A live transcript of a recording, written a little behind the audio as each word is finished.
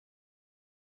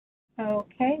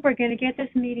Okay, we're going to get this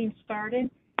meeting started.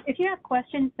 If you have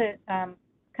questions that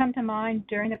come to mind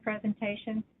during the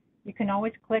presentation, you can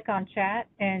always click on chat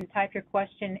and type your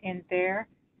question in there,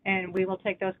 and we will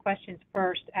take those questions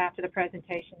first after the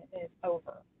presentation is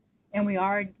over. And we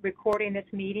are recording this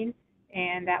meeting,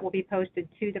 and that will be posted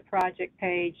to the project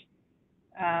page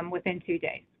within 2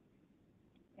 days.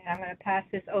 And I'm going to pass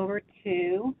this over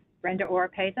to Brenda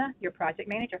Oropeza, your project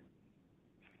manager.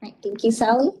 All right, thank you,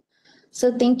 Sally.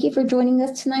 So thank you for joining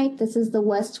us tonight. This is the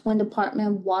West Wind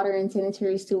Department Water and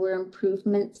Sanitary Sewer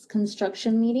Improvements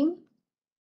Construction Meeting.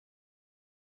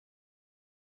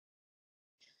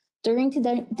 During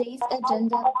today's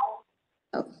agenda,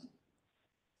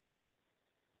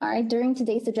 during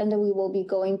today's agenda, we will be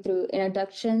going through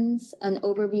introductions, an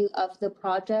overview of the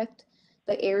project,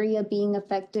 the area being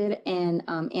affected, and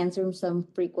answering some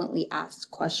frequently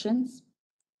asked questions.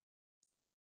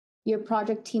 Your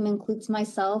project team includes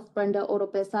myself, Brenda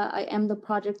Oropeza. I am the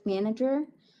project manager.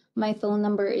 My phone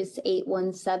number is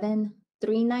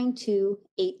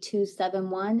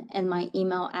 817-392-8271, and my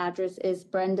email address is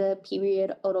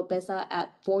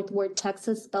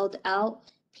brenda.oropeza@fortworth.texas, spelled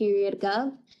out,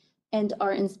 .gov. And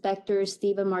our inspector is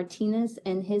Steven Martinez,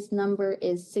 and his number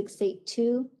is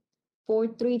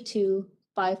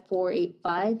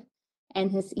 682-432-5485.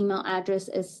 And his email address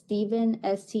is Steven,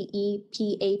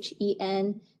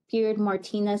 STEPHEN,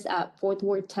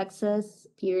 Martinez@fortworth.texas,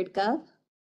 .gov.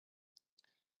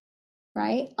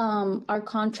 Right. Our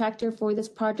contractor for this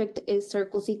project is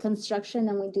Circle C Construction,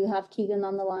 and we do have Keegan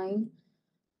on the line.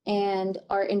 And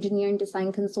our engineering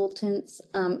design consultants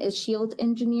is Shield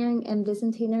Engineering and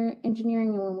Vicentainer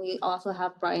Engineering, and we also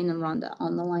have Brian and Rhonda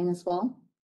on the line as well.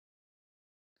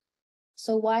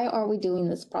 So why are we doing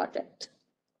this project?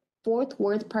 Fort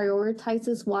Worth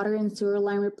prioritizes water and sewer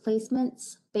line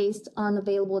replacements based on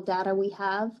available data we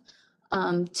have,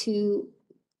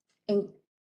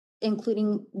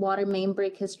 including water main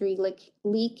break history,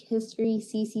 leak history,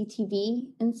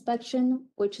 CCTV inspection,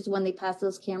 which is when they pass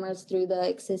those cameras through the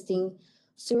existing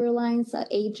sewer lines, the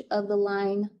age of the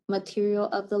line, material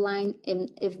of the line,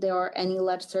 and if there are any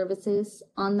lead services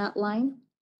on that line.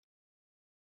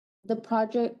 The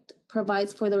project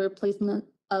provides for the replacement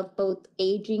of both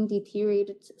aging,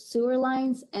 deteriorated sewer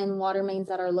lines and water mains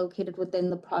that are located within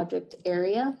the project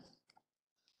area.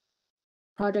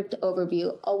 Project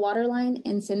overview: a water line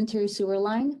and sanitary sewer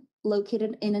line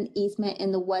located in an easement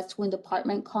in the West Wind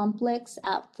Apartment Complex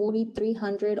at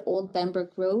 4300 Old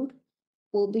Benbrook Road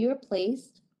will be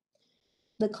replaced.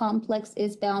 The complex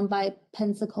is bound by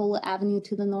Pensacola Avenue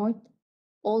to the north,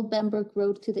 Old Benbrook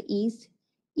Road to the east,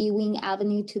 Ewing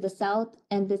Avenue to the south,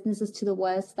 and businesses to the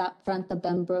west that front the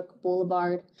Benbrook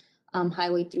Boulevard,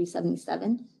 Highway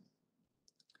 377.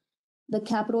 The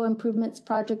capital improvements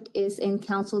project is in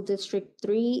Council District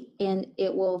 3, and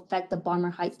it will affect the Balmer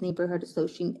Heights Neighborhood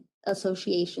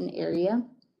Association area.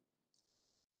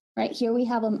 Right here we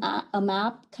have a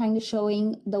map kind of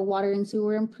showing the water and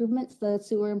sewer improvements. The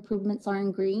sewer improvements are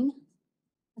in green,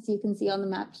 as you can see on the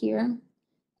map here,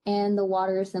 and the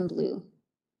water is in blue.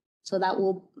 So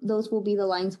those will be the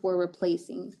lines we're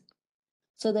replacing.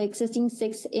 So the existing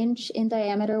 6-inch in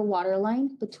diameter water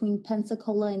line between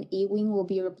Pensacola and Ewing will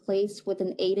be replaced with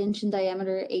an 8-inch in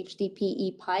diameter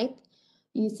HDPE pipe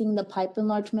using the pipe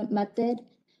enlargement method.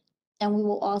 And we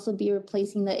will also be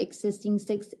replacing the existing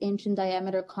 6-inch in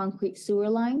diameter concrete sewer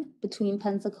line between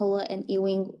Pensacola and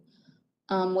Ewing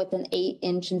with an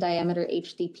 8-inch in diameter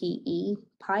HDPE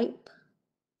pipe,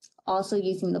 also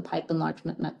using the pipe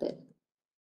enlargement method.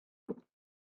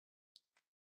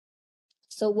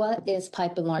 So what is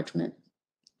pipe enlargement?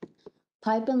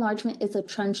 Pipe enlargement is a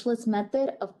trenchless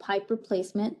method of pipe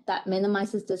replacement that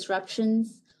minimizes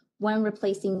disruptions when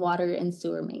replacing water and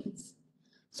sewer mains.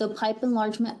 So pipe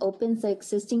enlargement opens the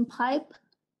existing pipe.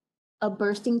 A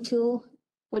bursting tool,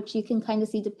 which you can kind of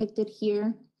see depicted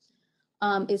here,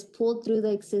 is pulled through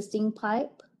the existing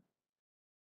pipe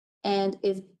and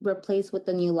is replaced with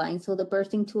the new line. So the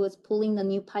bursting tool is pulling the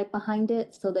new pipe behind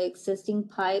it, so the existing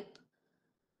pipe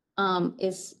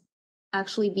is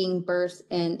actually being burst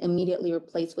and immediately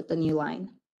replaced with the new line.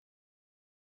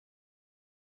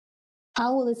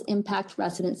 How will this impact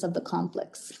residents of the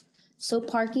complex? So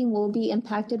parking will be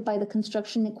impacted by the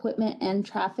construction equipment and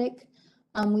traffic.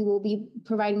 We will be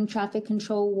providing traffic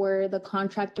control where the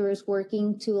contractor is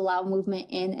working to allow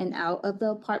movement in and out of the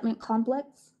apartment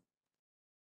complex.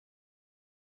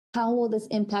 How will this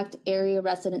impact area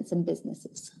residents and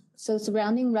businesses? So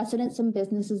surrounding residents and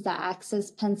businesses that access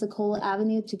Pensacola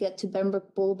Avenue to get to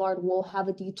Benbrook Boulevard will have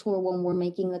a detour when we're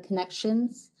making the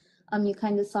connections. You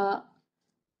kind of saw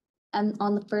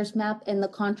on the first map, and the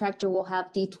contractor will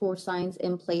have detour signs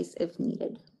in place if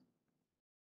needed.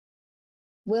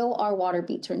 Will our water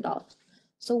be turned off?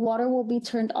 So water will be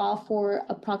turned off for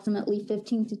approximately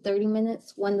 15 to 30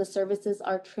 minutes when the services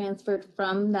are transferred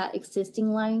from that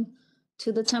existing line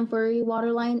to the temporary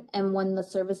water line, and when the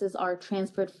services are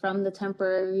transferred from the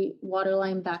temporary water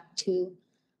line back to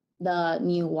the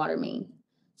new water main.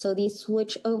 So these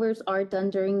switchovers are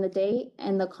done during the day,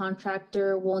 and the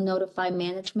contractor will notify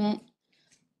management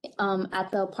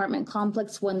at the apartment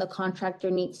complex when the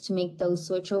contractor needs to make those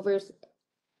switchovers.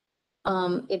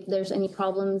 If there's any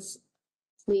problems,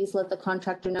 please let the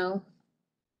contractor know.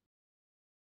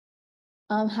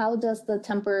 How does the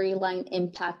temporary line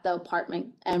impact the apartment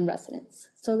and residents?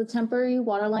 So the temporary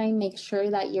water line makes sure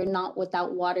that you're not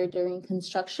without water during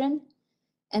construction.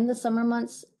 In the summer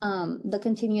months, the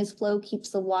continuous flow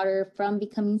keeps the water from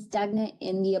becoming stagnant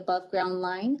in the above ground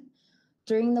line.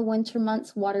 During the winter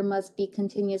months, water must be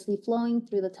continuously flowing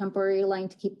through the temporary line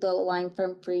to keep the line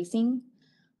from freezing.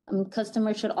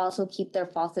 Customers should also keep their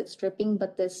faucets dripping,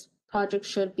 but this project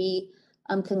should be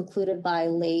concluded by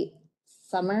late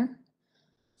summer.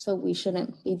 So we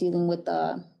shouldn't be dealing with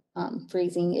the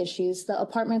freezing issues. The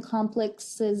apartment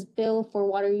complex's bill for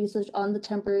water usage on the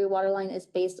temporary water line is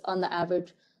based on the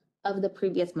average of the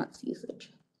previous month's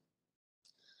usage.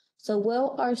 So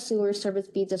will our sewer service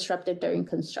be disrupted during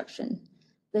construction?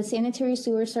 The sanitary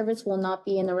sewer service will not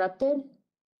be interrupted.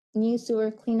 New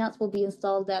sewer cleanouts will be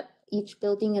installed at each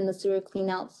building, and the sewer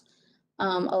cleanouts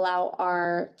allow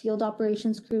our field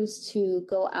operations crews to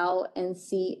go out and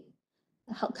see,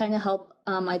 help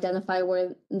identify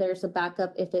where there's a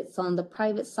backup, if it's on the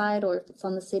private side or if it's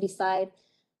on the city side.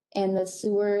 And the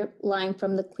sewer line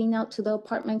from the cleanout to the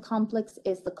apartment complex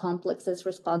is the complex's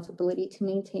responsibility to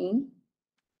maintain.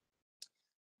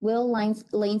 Will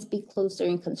lanes be closed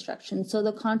during construction? So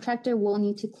the contractor will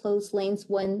need to close lanes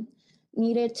when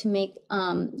needed to make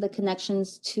the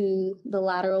connections to the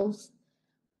laterals.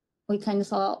 We kind of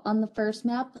saw on the first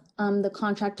map, the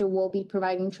contractor will be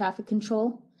providing traffic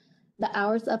control. The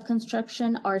hours of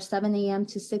construction are 7 a.m.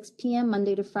 to 6 p.m.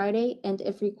 Monday to Friday, and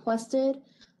if requested,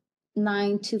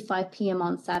 9 to 5 p.m.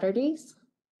 on Saturdays.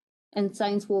 And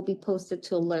signs will be posted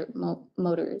to alert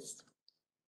motorists.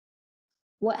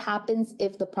 What happens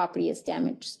if the property is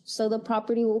damaged? So the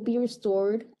property will be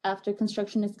restored after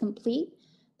construction is complete.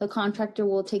 The contractor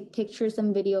will take pictures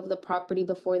and video of the property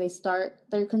before they start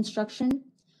their construction.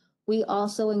 We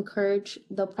also encourage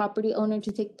the property owner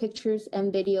to take pictures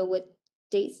and video with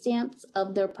date stamps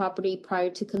of their property prior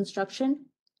to construction.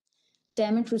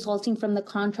 Damage resulting from the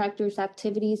contractor's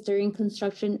activities during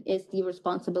construction is the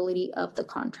responsibility of the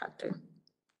contractor.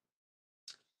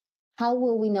 How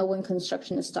will we know when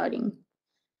construction is starting?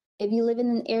 If you live in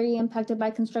an area impacted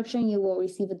by construction, you will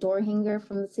receive a door hanger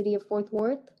from the city of Fort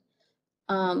Worth.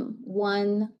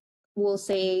 One will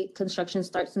say construction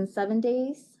starts in 7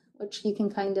 days, which you can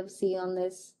kind of see on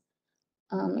this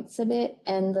exhibit.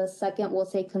 And the second will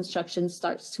say construction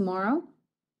starts tomorrow.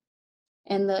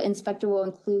 And the inspector will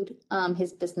include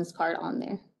his business card on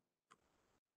there.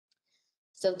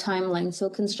 So timeline. So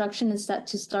construction is set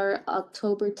to start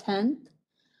October 10th.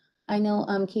 I know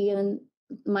Keegan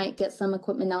might get some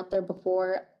equipment out there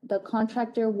before. The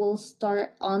contractor will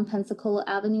start on Pensacola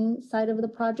Avenue side of the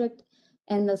project,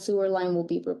 and the sewer line will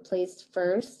be replaced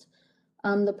first.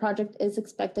 The project is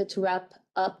expected to wrap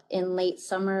up in late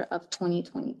summer of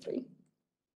 2023.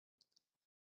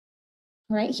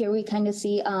 Right here, we kind of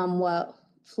see what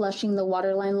flushing the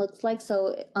water line looks like.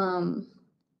 So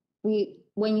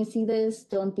when you see this,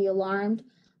 don't be alarmed.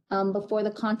 Before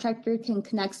the contractor can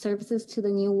connect services to the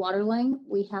new water line,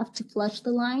 we have to flush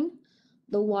the line.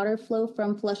 The water flow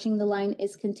from flushing the line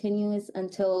is continuous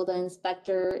until the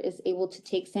inspector is able to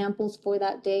take samples for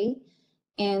that day.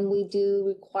 And we do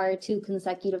require 2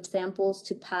 consecutive samples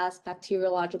to pass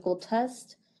bacteriological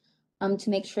tests to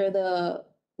make sure the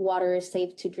water is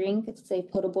safe to drink. It's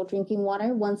safe potable drinking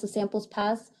water. Once the samples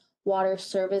pass, water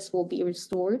service will be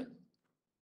restored.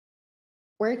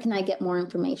 Where can I get more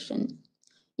information?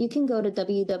 You can go to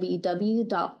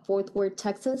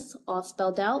www.fortworthtexas, all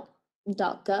spelled out,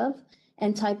 .gov,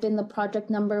 and type in the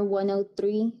project number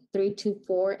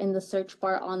 103324 in the search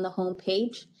bar on the home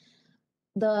page.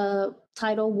 The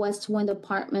title West Wind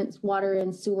Apartments Water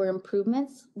and Sewer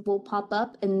Improvements will pop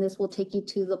up, and this will take you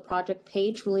to the project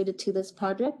page related to this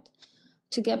project.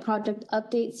 To get project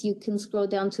updates, you can scroll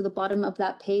down to the bottom of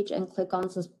that page and click on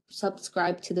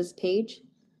subscribe to this page.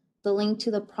 The link to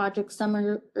the project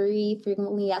summary,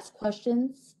 frequently asked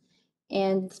questions,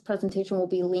 and this presentation will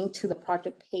be linked to the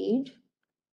project page.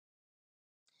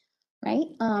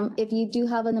 Right? If you do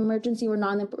have an emergency or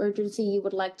non-emergency you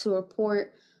would like to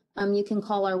report, you can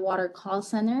call our water call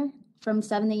center from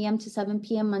 7 a.m. to 7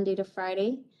 p.m. Monday to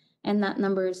Friday. and that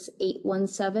number is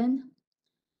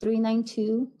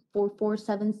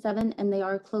 817-392-4477, and they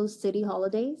are closed city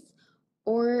holidays.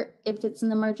 Or if it's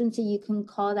an emergency, you can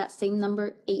call that same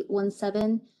number,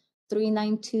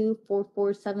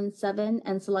 817-392-4477,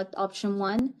 and select option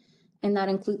 1. And that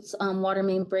includes water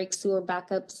main breaks, sewer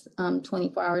backups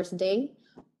 24 hours a day.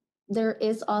 There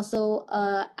is also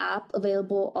an app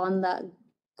available on the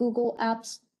Google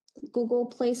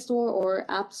Play Store or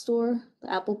App Store,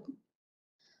 Apple.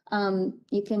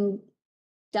 You can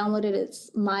download it.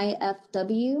 It's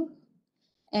MyFW.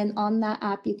 And on that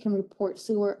app, you can report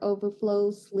sewer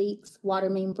overflows, leaks, water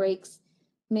main breaks,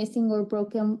 missing or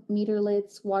broken meter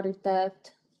lids, water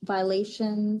theft,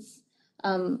 violations,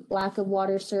 lack of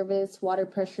water service, water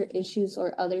pressure issues,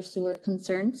 or other sewer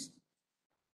concerns.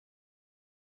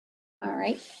 All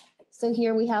right, so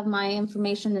here we have my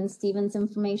information and Stephen's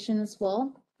information as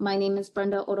well. My name is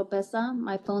Brenda Oropesa.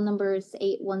 My phone number is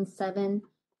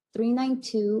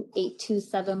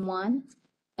 817-392-8271.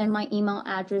 And my email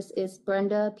address is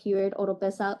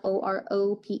Brenda.Oropesa,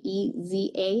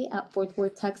 OROPEZA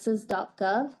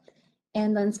 @fortworthtexas.gov.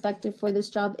 And the inspector for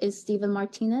this job is Stephen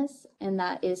Martinez, and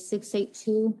that is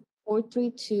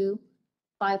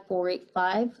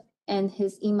 682-432-5485. And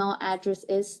his email address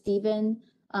is Stephen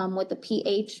with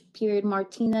the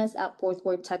Martinez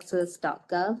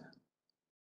 @fortworthtexas.gov.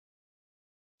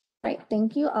 Right,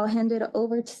 thank you. I'll hand it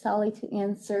over to Sally to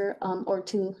answer or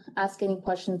to ask any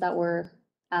questions that were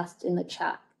asked in the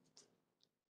chat.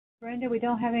 Brenda, we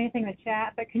don't have anything in the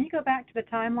chat, but can you go back to the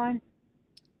timeline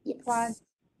slide? Yes.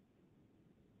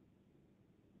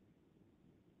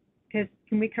 Because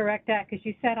can we correct that? Because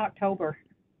you said October.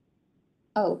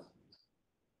 Oh,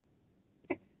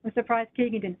 I'm surprised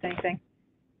Keegan didn't say anything.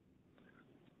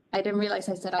 I didn't realize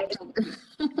I said October.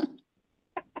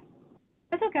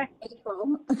 That's okay.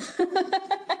 April.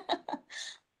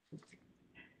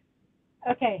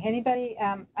 Okay, anybody,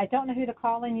 I don't know who the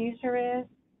call-in user is.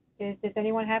 Does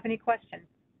anyone have any questions?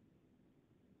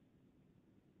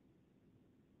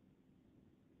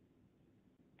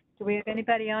 Do we have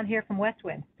anybody on here from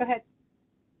Westwind? Go ahead.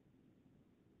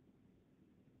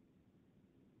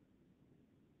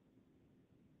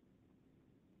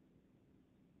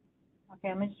 Okay,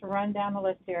 let me just run down the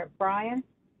list here. Brian, do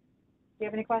you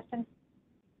have any questions?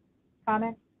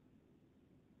 Comments?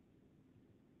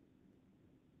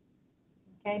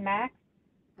 Okay, Max?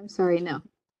 I'm sorry, no.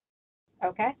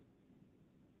 Okay.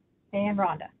 And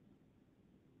Rhonda?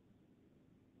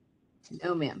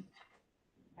 No, ma'am.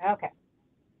 Okay.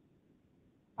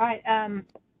 All right,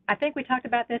 I think we talked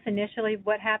about this initially.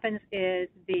 What happens is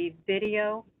the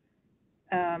video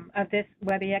of this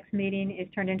WebEx meeting is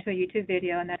turned into a YouTube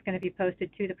video, and that's going to be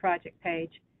posted to the project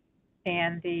page.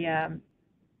 And we'll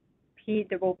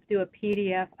do a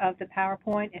PDF of the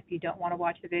PowerPoint if you don't want to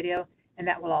watch the video, and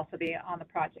that will also be on the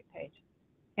project page.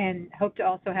 And hope to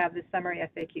also have the summary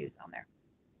FAQs on there.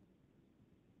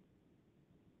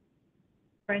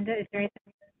 Brenda, is there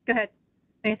anything? Go ahead.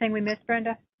 Anything we missed,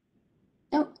 Brenda?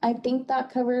 No, I think that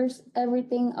covers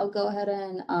everything. I'll go ahead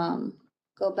and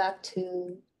go back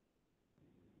to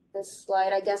this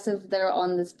slide. I guess if they're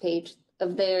on this page,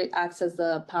 if they access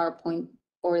the PowerPoint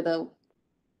or the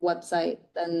website,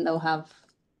 then they'll have,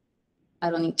 I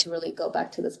don't need to really go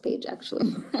back to this page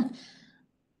actually.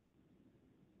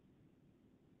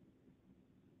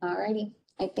 Alrighty,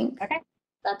 I think Okay.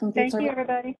 that concludes Thank you,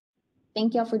 everybody.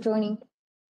 Thank y'all for joining.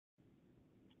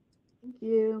 Thank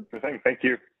you. Sure thing. Thank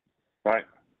you. Bye.